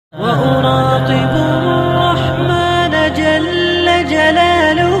وأراقب الرحمن جل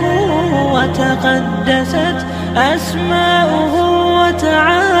جلاله وتقدست أسماؤه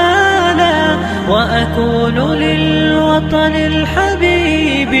وتعالى، وأكون للوطن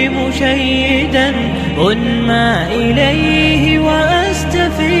الحبيب مشيدا أنمى إليه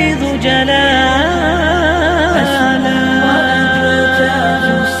وأستفيض جلالا، وأجتاز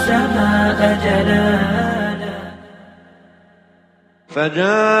السماء جلالا.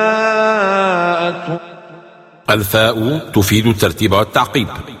 فجاءته. الفاء تفيد الترتيب والتعقيب،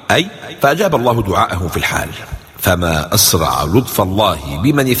 أي فأجاب الله دعاءه في الحال، فما أسرع لطف الله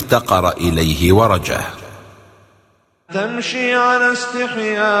بمن افتقر إليه ورجاه. تمشي على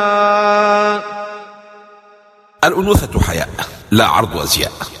استحياء. الأنوثة حياء لا عرض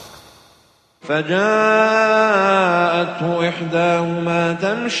أزياء. فجاءته إحداهما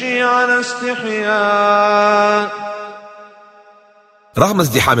تمشي على استحياء. رغم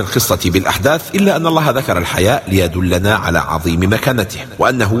ازدحام القصة بالأحداث إلا أن الله ذكر الحياء ليدلنا على عظيم مكانته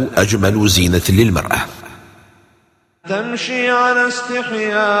وأنه أجمل زينة للمرأة. تمشي على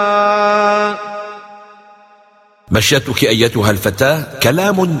استحياء. مشيتك أيتها الفتاة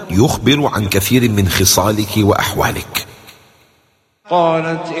كلام يخبر عن كثير من خصالك وأحوالك.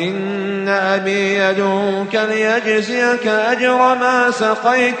 قالت إن أبي يدعوك ليجزيك أجر ما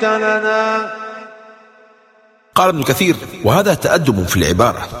سقيت لنا. قال ابن كثير وهذا تأدب في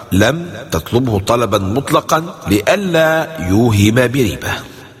العبارة، لم تطلبه طلبا مطلقا لئلا يوهم بريبة.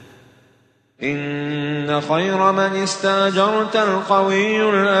 إن خير من استأجرت القوي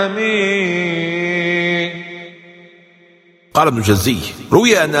الأمين. قال ابن جزي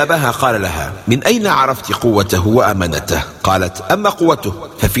روي أن أباها قال لها من أين عرفت قوته وأمانته؟ قالت أما قوته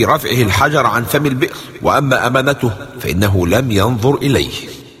ففي رفعه الحجر عن فم البئر، وأما أمانته فإنه لم ينظر إليه.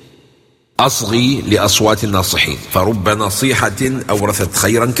 أصغي لأصوات الناصحين، فرب نصيحة أورثت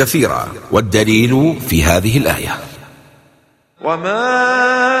خيرا كثيرا، والدليل في هذه الآية. وما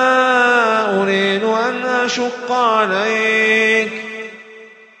أريد أن أشق عليك.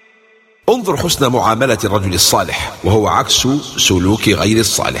 انظر حسن معاملة الرجل الصالح وهو عكس سلوك غير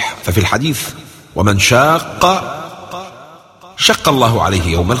الصالح، ففي الحديث ومن شق الله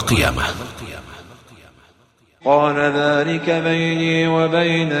عليه يوم القيامة. قال ذلك بيني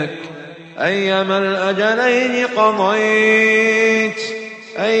وبينك أيما الأجلين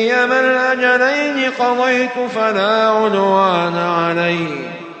قضيت فلا عدوان علي،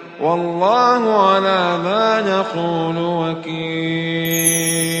 والله على ما نقول وكيل.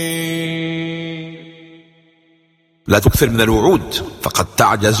 لا تكثر من الوعود فقد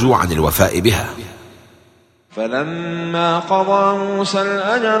تعجز عن الوفاء بها. فلما قضى موسى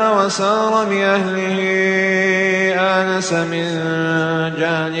الأجل وسار بأهله آنس من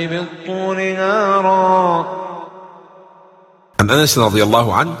جانب الطور نارا. عن أنس رضي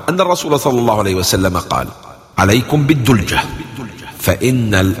الله عنه أن الرسول صلى الله عليه وسلم قال عليكم بالدلجة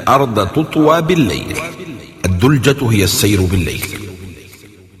فإن الأرض تطوى بالليل. الدلجة هي السير بالليل.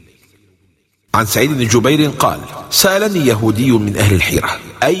 عن سعيد بن جبير قال سألني يهودي من أهل الحيرة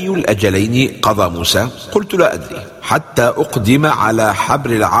أي الأجلين قضى موسى؟ قلت لا أدري حتى أقدم على حبر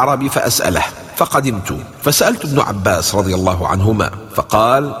العرب فأسأله، فقدمت فسألت ابن عباس رضي الله عنهما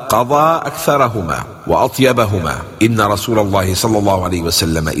فقال قضى أكثرهما وأطيبهما، إن رسول الله صلى الله عليه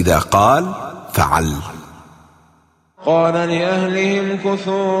وسلم إذا قال فعل. قال لأهلهم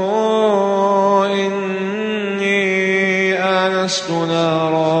كثوا إني آنست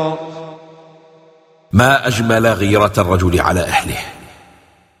نارا. ما أجمل غيرة الرجل على أهله.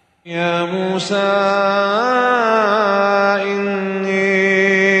 يا موسى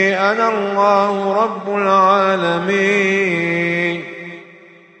إني أنا الله رب العالمين.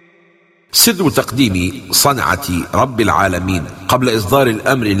 سر تقديم صنعة رب العالمين قبل إصدار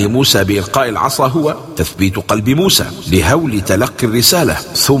الأمر لموسى بإلقاء العصا هو تثبيت قلب موسى لهول تلقي الرسالة،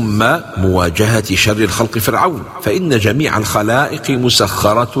 ثم مواجهة شر الخلق فرعون، فإن جميع الخلائق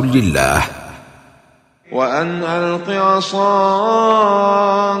مسخرة لله. وأن ألق عصاك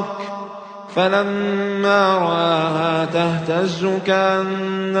فلما رآها تهتز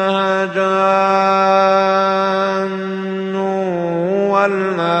كأنها جان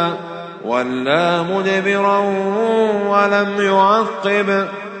ولا مدبرا ولم يعقب.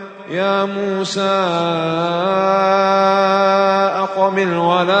 يا موسى أقبل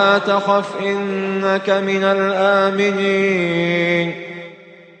ولا تخف إنك من الآمنين.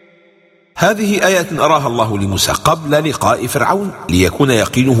 هذه آية أراها الله لموسى قبل لقاء فرعون ليكون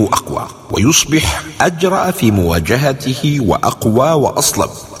يقينه أقوى ويصبح أجرأ في مواجهته وأقوى وأصلب،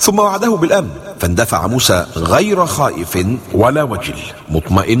 ثم وعده بالأمن فاندفع موسى غير خائف ولا وجل،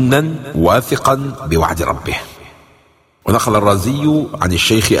 مطمئنا واثقا بوعد ربه. ونقل الرازي عن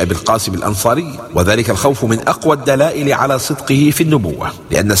الشيخ أبي القاسم الأنصاري: وذلك الخوف من أقوى الدلائل على صدقه في النبوة،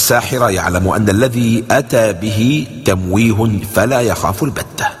 لأن الساحر يعلم أن الذي أتى به تمويه فلا يخاف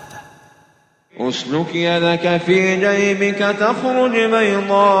البتة. اسلك يدك في جيبك تخرج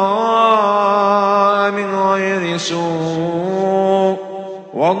بيضاء من غير سوء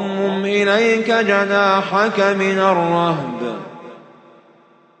واضمم إليك جناحك من الرهب.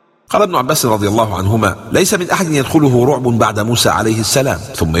 قال ابن عباس رضي الله عنهما: ليس من أحد يدخله رعب بعد موسى عليه السلام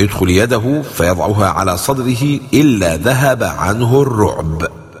ثم يدخل يده فيضعها على صدره إلا ذهب عنه الرعب.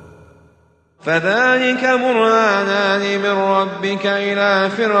 فذلك برهانان من ربك إلى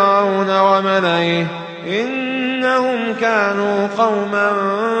فرعون وملئه إنهم كانوا قوما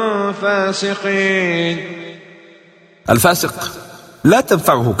فاسقين. الفاسق لا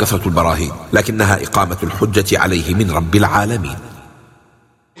تنفعه كثرة البراهين، لكنها إقامة الحجة عليه من رب العالمين.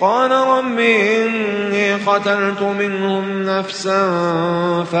 قال رب إني قتلت منهم نفسا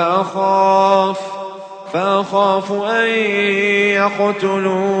فأخاف أن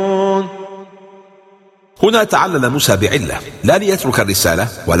يقتلون. هنا تعلل موسى بعلة، لا ليترك الرسالة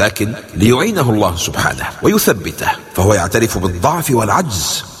ولكن ليعينه الله سبحانه ويثبته، فهو يعترف بالضعف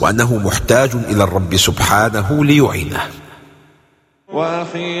والعجز وأنه محتاج إلى الرب سبحانه ليعينه.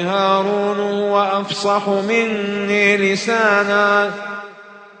 وأخي هارون هو أفصح مني لسانا.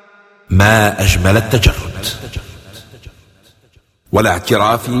 ما أجمل التجرد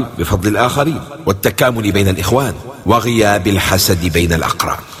والاعتراف بفضل الآخرين والتكامل بين الإخوان وغياب الحسد بين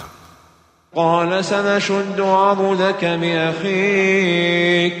الأقران. قال سنشد عضدك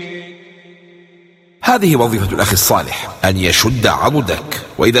بأخيك. هذه وظيفة الأخ الصالح، أن يشد عضدك،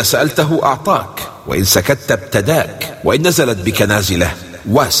 وإذا سألته أعطاك، وإن سكت ابتداك، وإن نزلت بك نازلة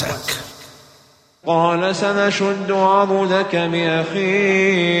واساك. قال سنشد عضدك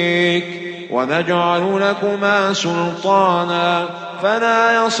بأخيك ونجعل لكما سلطانا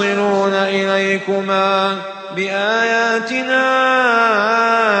فلا يصلون إليكما بآياتنا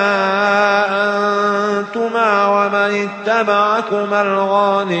أنتما ومن اتبعكما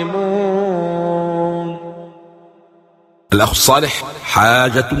الغالبون. الأخ الصالح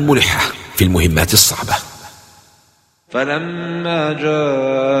حاجة ملحة في المهمات الصعبة. فلما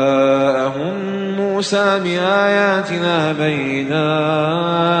جاءهم موسى بآياتنا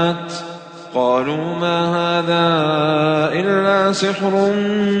بينات قالوا ما هذا إلا سحر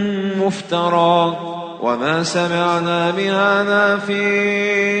مفترى وما سمعنا بهذا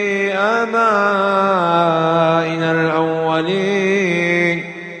في آبائنا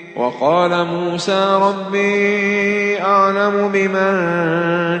الأولين. وقال موسى ربي أعلم بمن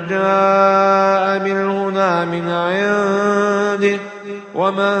جاء بالهدى من عنده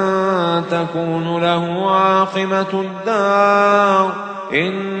ومن تكون له عاقبة الدار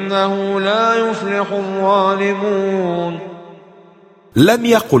إنه لا يفلح الظالمون. لم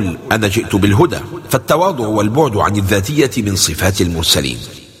يقل أنا جئت بالهدى، فالتواضع والبعد عن الذاتية من صفات المرسلين.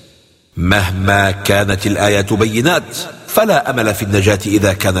 مهما كانت الآيات بينات فلا أمل في النجاة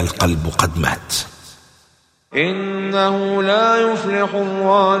إذا كان القلب قد مات. إنه لا يفلح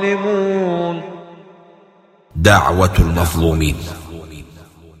الظالمون. دعوة المظلومين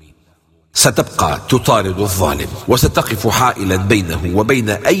ستبقى تطارد الظالم وستقف حائلا بينه وبين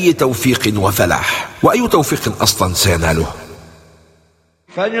أي توفيق وفلاح، وأي توفيق أصلا سيناله.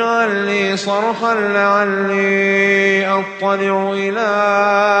 فاجعل لي صرحا لعلي أطلع إلى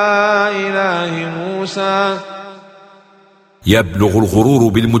إله موسى. يبلغ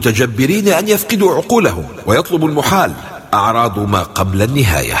الغرور بالمتجبرين أن يفقدوا عقولهم ويطلب المحال، أعراض ما قبل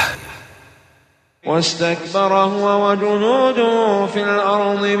النهاية. واستكبر هو وجنوده في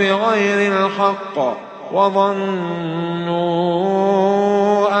الأرض بغير الحق وظنوا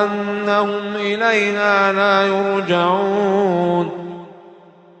أنهم إلينا لا يرجعون.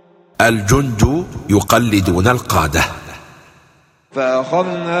 الجند يقلدون القادة.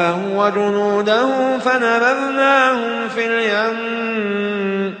 فأخذناه وجنوده فنبذناهم في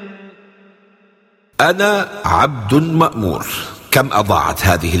اليم. أنا عبد مأمور، كم أضاعت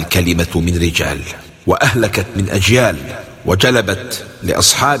هذه الكلمة من رجال وأهلكت من أجيال وجلبت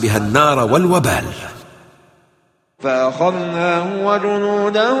لأصحابها النار والوبال. فأخذناه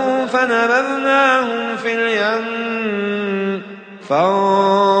وجنوده فنبذناهم في اليم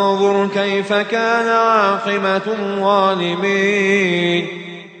فانظر كيف كان عاقبة الظالمين.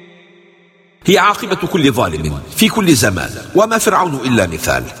 هي عاقبة كل ظالم في كل زمان، وما فرعون إلا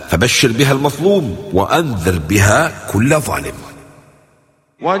مثال، فبشر بها المظلوم وأنذر بها كل ظالم.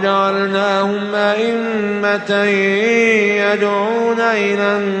 وجعلناهم أئمة يدعون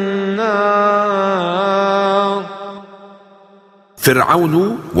إلى النار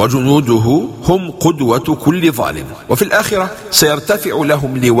فرعون وجنوده هم قدوة كل ظالم، وفي الآخرة سيرتفع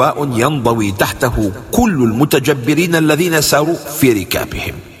لهم لواء ينضوي تحته كل المتجبرين الذين ساروا في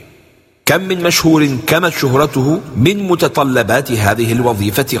ركابهم. كم من مشهور كمت شهرته من متطلبات هذه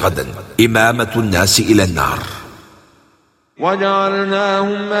الوظيفة غدا إمامة الناس إلى النار.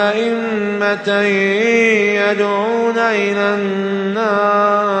 وجعلناهم أئمة يدعون إلى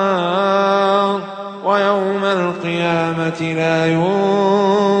النار ويوم القيامة لا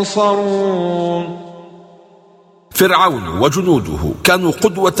ينصرون. فرعون وجنوده كانوا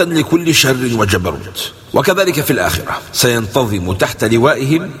قدوة لكل شر وجبروت، وكذلك في الآخرة سينتظم تحت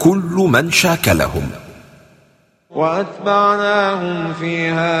لوائهم كل من شاكلهم. وأتبعناهم في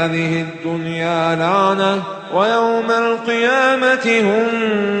هذه الدنيا لعنة ويوم القيامة هم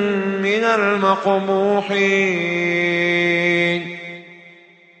من المقبوحين.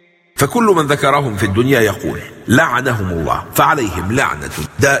 فكل من ذكرهم في الدنيا يقول لعنهم الله، فعليهم لعنة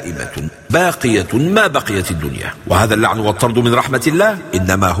دائمة باقية ما بقيت الدنيا. وهذا اللعن والطرد من رحمة الله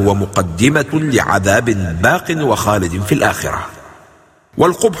إنما هو مقدمة لعذاب باق وخالد في الآخرة.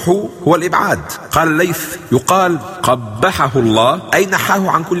 والقبح هو الإبعاد. قال الليث يقال قبحه الله أي نحاه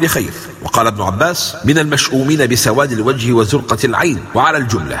عن كل خير. وقال ابن عباس من المشؤومين بسواد الوجه وزرقة العين. وعلى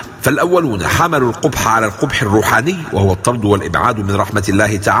الجملة فالأولون حملوا القبح على القبح الروحاني وهو الطرد والإبعاد من رحمة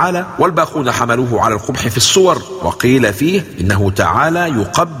الله تعالى، والباقون حملوه على القبح في الصور، وقيل فيه إنه تعالى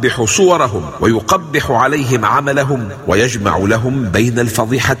يقبح صورهم ويقبح عليهم عملهم ويجمع لهم بين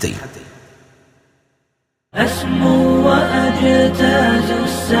الفضيحتين. أسمو وأجتاز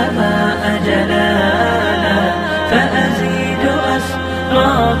السماء جلالا، فأزيد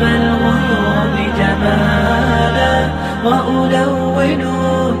أسراب الغيوم جمالا، وألون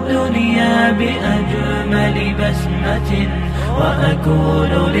الدنيا بأجمل بسمة،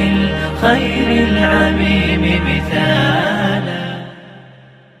 وأكون للخير العميم مثالا.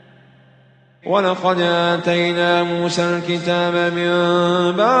 ولقد آتينا موسى الكتاب من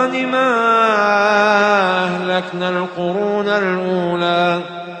بعد ما أهلكنا القرون الأولى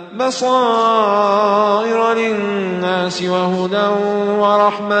بصائر للناس وهدى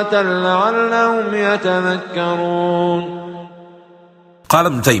ورحمة لعلهم يتذكرون. قال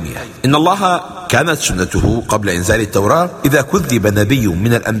ابن تيمية إن الله كانت سنته قبل إنزال التوراة إذا كذب نبي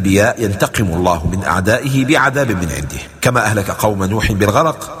من الأنبياء ينتقم الله من أعدائه بعذاب من عنده، كما أهلك قوم نوح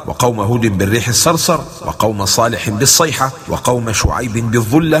بالغرق، وقوم هود بالريح الصرصر، وقوم صالح بالصيحة، وقوم شعيب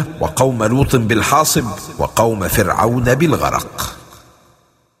بالظلة، وقوم لوط بالحاصب، وقوم فرعون بالغرق.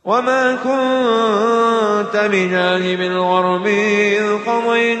 وما كنت بجانب الغرب إذ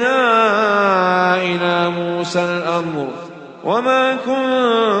قضينا إلى موسى الأمر وما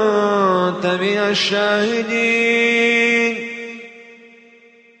كنت من الشاهدين.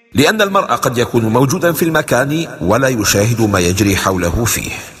 لأن المرء قد يكون موجودا في المكان ولا يشاهد ما يجري حوله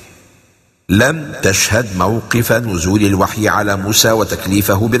فيه. لم تشهد موقف نزول الوحي على موسى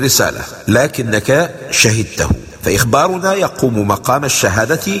وتكليفه بالرسالة، لكنك شهدته، فإخبارنا يقوم مقام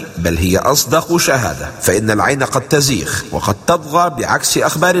الشهادة، بل هي أصدق شهادة، فإن العين قد تزيغ وقد تطغى بعكس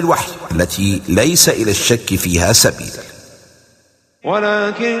أخبار الوحي التي ليس إلى الشك فيها سبيل.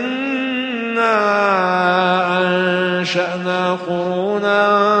 ولكننا أنشأنا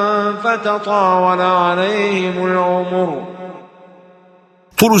قرونا فتطاول عليهم العمر.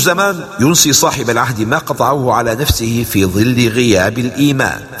 طول الزمان ينسي صاحب العهد ما قطعه على نفسه في ظل غياب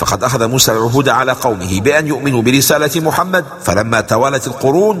الإيمان، فقد أخذ موسى العهود على قومه بأن يؤمنوا برسالة محمد، فلما توالت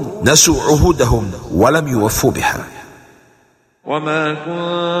القرون نسوا عهودهم ولم يوفوا بها. وما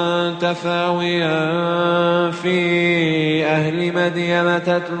كنت ثاويا في أهل مدين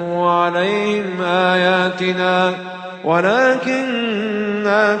تتلو عليهم آياتنا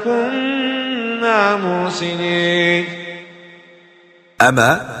ولكننا كنا مرسلين.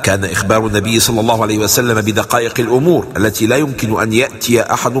 أما كان إخبار النبي صلى الله عليه وسلم بدقائق الأمور التي لا يمكن أن يأتي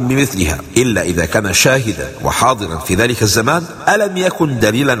أحد بمثلها إلا إذا كان شاهدا وحاضرا في ذلك الزمان، ألم يكن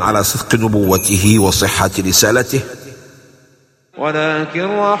دليلا على صدق نبوته وصحة رسالته؟ ولكن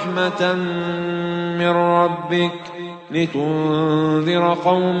رحمة من ربك لتنذر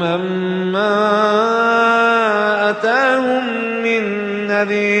قوما ما أتاهم من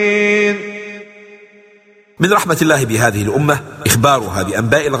نذير. من رحمة الله بهذه الأمة إخبارها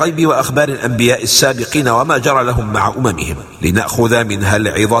بأنباء الغيب وأخبار الأنبياء السابقين وما جرى لهم مع أممهم، لنأخذ منها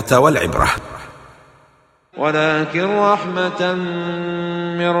العظة والعبرة. ولكن رحمة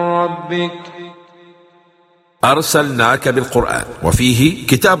من ربك أرسلناك بالقرآن، وفيه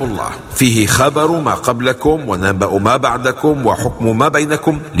كتاب الله، فيه خبر ما قبلكم ونبأ ما بعدكم وحكم ما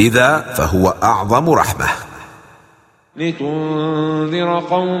بينكم، لذا فهو أعظم رحمة. لتنذر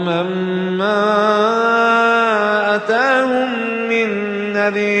قوما ما أتاهم من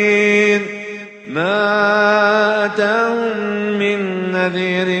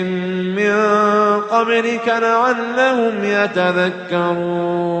نذير من قبلك لعلهم يتذكرون.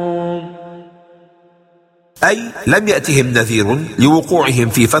 أي لم يأتهم نذير لوقوعهم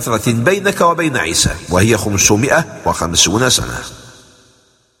في فترة بينك وبين عيسى وهي 550 سنة.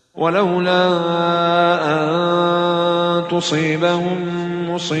 ولولا أن تصيبهم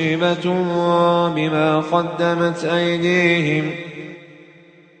مصيبة بما قدمت أيديهم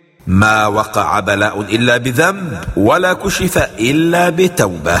ما وقع بلاء إلا بذنب ولا كشف إلا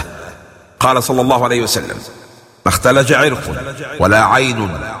بتوبة. قال صلى الله عليه وسلم: ما اختلج عرق ولا عين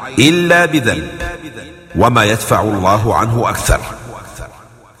إلا بذنب وما يدفع الله عنه أكثر.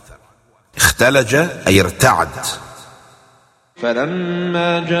 اختلج أي ارتعد.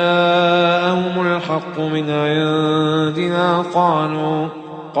 فلما جاءهم الحق من عندنا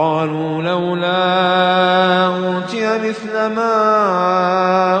قالوا لولا أوتي مثل ما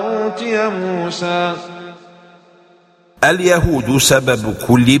أوتي موسى. اليهود سبب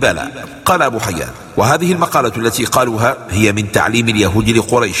كل بلاء. قال أبو حيان: وهذه المقالة التي قالوها هي من تعليم اليهود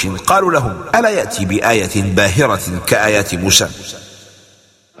لقريش. قالوا لهم: ألا يأتي بآية باهرة كآيات موسى؟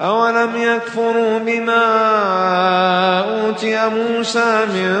 أولم يكفروا بما أوتي موسى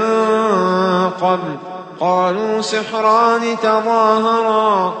من قبل قالوا سحران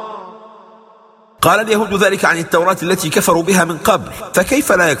تظاهرا. قال اليهود ذلك عن التوراة التي كفروا بها من قبل،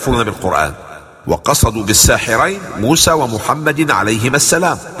 فكيف لا يكفرون بالقرآن؟ وقصدوا بالساحرين موسى ومحمد عليهما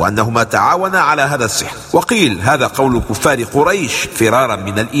السلام، وأنهما تعاونا على هذا السحر. وقيل هذا قول كفار قريش فرارا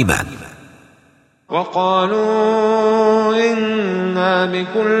من الإيمان. وقالوا إنا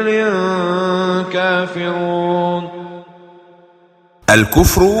بكل كافرون.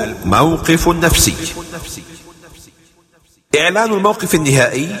 الكفر موقف نفسي. إعلان الموقف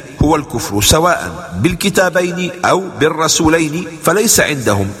النهائي هو الكفر سواء بالكتابين أو بالرسولين، فليس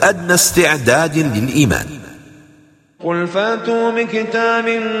عندهم أدنى استعداد للإيمان. قل فاتوا بكتاب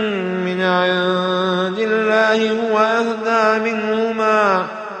من عند الله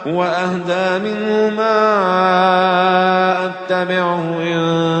هو أهدى منهما أتبعه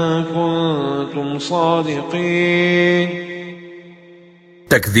إن كنتم صادقين.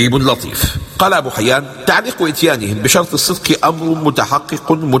 تكذيب لطيف. قال أبو حيان: تعليق إتيانهم بشرط الصدق أمر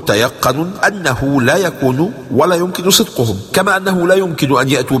متحقق متيقن أنه لا يكون ولا يمكن صدقهم، كما أنه لا يمكن أن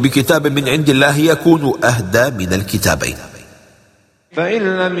يأتوا بكتاب من عند الله يكون أهدى من الكتابين.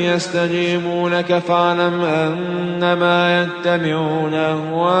 فإن لم يستجيبوا لك فاعلم أنما يتبعون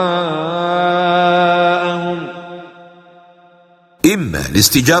أهواءهم. إما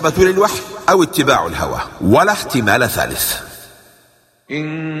الاستجابة للوحي أو اتباع الهوى، ولا احتمال ثالث.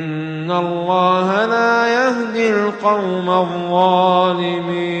 إن الله لا يهدي القوم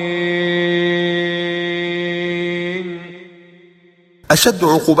الظالمين. أشد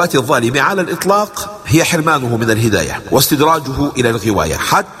عقوبات الظالم على الإطلاق هي حرمانه من الهداية واستدراجه إلى الغواية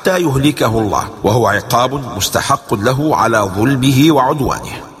حتى يهلكه الله، وهو عقاب مستحق له على ظلمه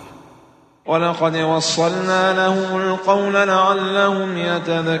وعدوانه. ولقد وصلنا لهم القول لعلهم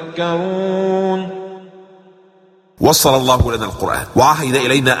يتذكرون. وصل الله لنا القرآن وعهد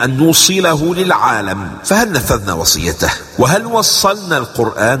إلينا أن نوصله للعالم، فهل نفذنا وصيته؟ وهل وصلنا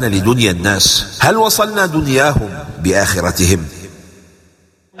القرآن لدنيا الناس؟ هل وصلنا دنياهم بآخرتهم؟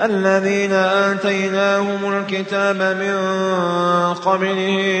 الذين آتيناهم الكتاب من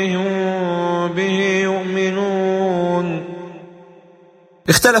قبله هم به يؤمنون.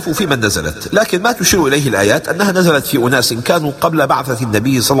 اختلفوا في من نزلت، لكن ما تشير إليه الآيات أنها نزلت في أناس كانوا قبل بعثة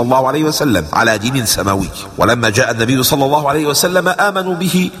النبي صلى الله عليه وسلم على دين سماوي، ولما جاء النبي صلى الله عليه وسلم آمنوا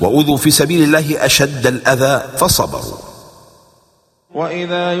به وأوذوا في سبيل الله أشد الأذى فصبروا.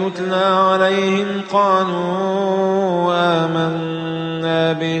 وإذا يتلى عليهم قالوا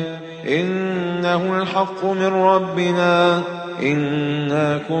آمنا به إنه الحق من ربنا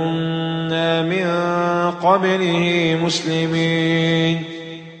إنا كنا من قبله مسلمين.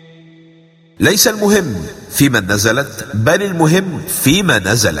 ليس المهم في من نزلت، بل المهم فيما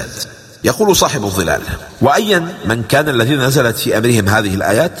نزلت. يقول صاحب الظلال: وأيا من كان الذين نزلت في أمرهم هذه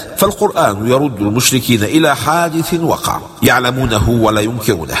الآيات، فالقرآن يرد المشركين إلى حادث وقع يعلمونه ولا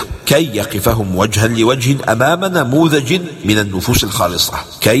ينكرونه، كي يقفهم وجها لوجه أمام نموذج من النفوس الخالصة.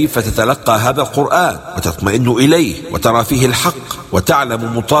 كيف تتلقى هذا القرآن وتطمئن إليه وترى فيه الحق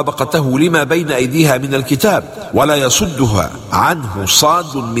وتعلم مطابقته لما بين أيديها من الكتاب، ولا يصدها عنه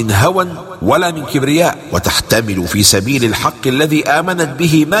صاد من هوى ولا من كبرياء، وتحتمل في سبيل الحق الذي آمنت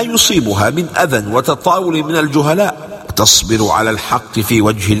به ما يصيبها من أذى وتطاول من الجهلاء، وتصبر على الحق في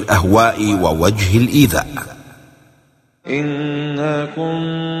وجه الأهواء ووجه الإيذاء. إنا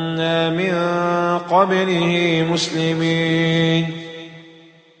كنا من قبله مسلمين.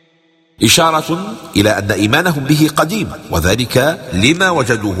 إشارة إلى أن إيمانهم به قديم، وذلك لما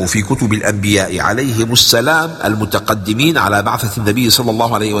وجدوه في كتب الأنبياء عليهم السلام المتقدمين على بعثة النبي صلى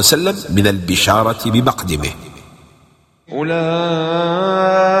الله عليه وسلم من البشارة بمقدمه. أولئك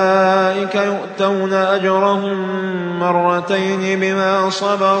يؤتون أجرهم مرتين بما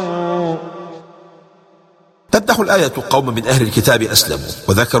صبروا. تمدح الآية قوم من أهل الكتاب أسلموا،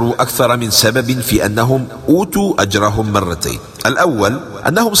 وذكروا أكثر من سبب في أنهم أوتوا أجرهم مرتين. الأول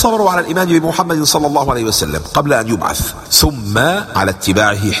أنهم صبروا على الإيمان بمحمد صلى الله عليه وسلم قبل أن يبعث، ثم على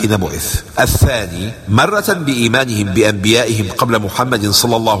اتباعه حين بعث. الثاني مرة بإيمانهم بأنبيائهم قبل محمد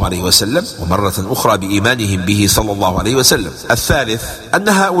صلى الله عليه وسلم، ومرة أخرى بإيمانهم به صلى الله عليه وسلم. الثالث أن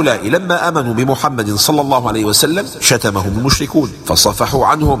هؤلاء لما آمنوا بمحمد صلى الله عليه وسلم شتمهم المشركون فصفحوا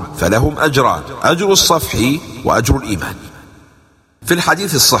عنهم، فلهم أجران: أجر الصفح وأجر الإيمان. في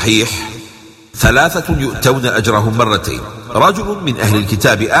الحديث الصحيح: 3 يؤتون أجرهم مرتين: رجل من أهل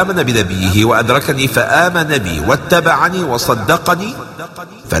الكتاب آمن بنبيه وأدركني فآمن بي واتبعني وصدقني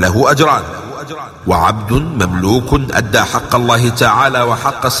فله أجران، وعبد مملوك أدى حق الله تعالى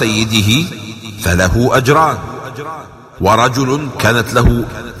وحق سيده فله أجران، ورجل كانت له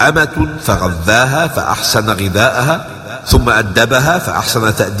أمة فغذاها فأحسن غذاءها ثم أدبها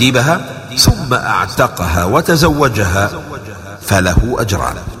فأحسن تأديبها ثم أعتقها وتزوجها فله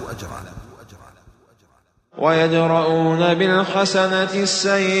أجران. ويدرؤون بالحسنة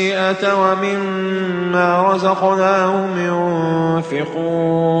السيئة ومما رزقناهم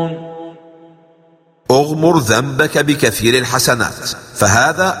ينفقون. اغمر ذنبك بكثير الحسنات،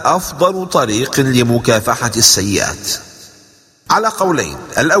 فهذا أفضل طريق لمكافحة السيئات، على قولين: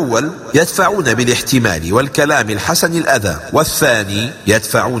 الأول يدفعون بالاحتمال والكلام الحسن الأذى، والثاني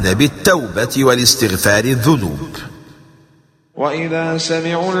يدفعون بالتوبة والاستغفار الذنوب. وإذا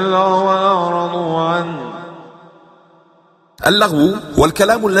سمعوا اللغو أعرضوا عنه. اللغو هو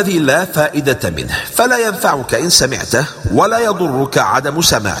الكلام الذي لا فائدة منه، فلا ينفعك إن سمعته ولا يضرك عدم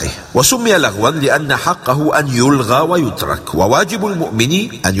سماعه، وسمي لغوا لأن حقه أن يلغى ويترك، وواجب المؤمن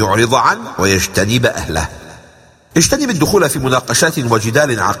أن يعرض عنه ويجتنب أهله. اجتنب الدخول في مناقشات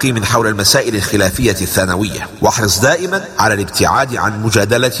وجدال عقيم حول المسائل الخلافية الثانوية، واحرص دائما على الابتعاد عن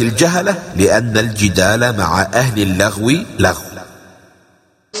مجادلة الجهلة، لأن الجدال مع أهل اللغو لغو.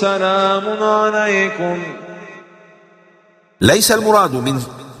 سلام عليكم. ليس المراد من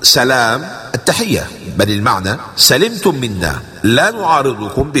سلام التحية، بل المعنى: سلمتم منا لا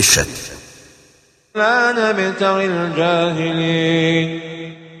نعارضكم بالشد. لا نبتغي الجاهلين.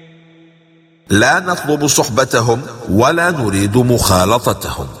 لا نطلب صحبتهم ولا نريد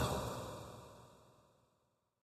مخالطتهم.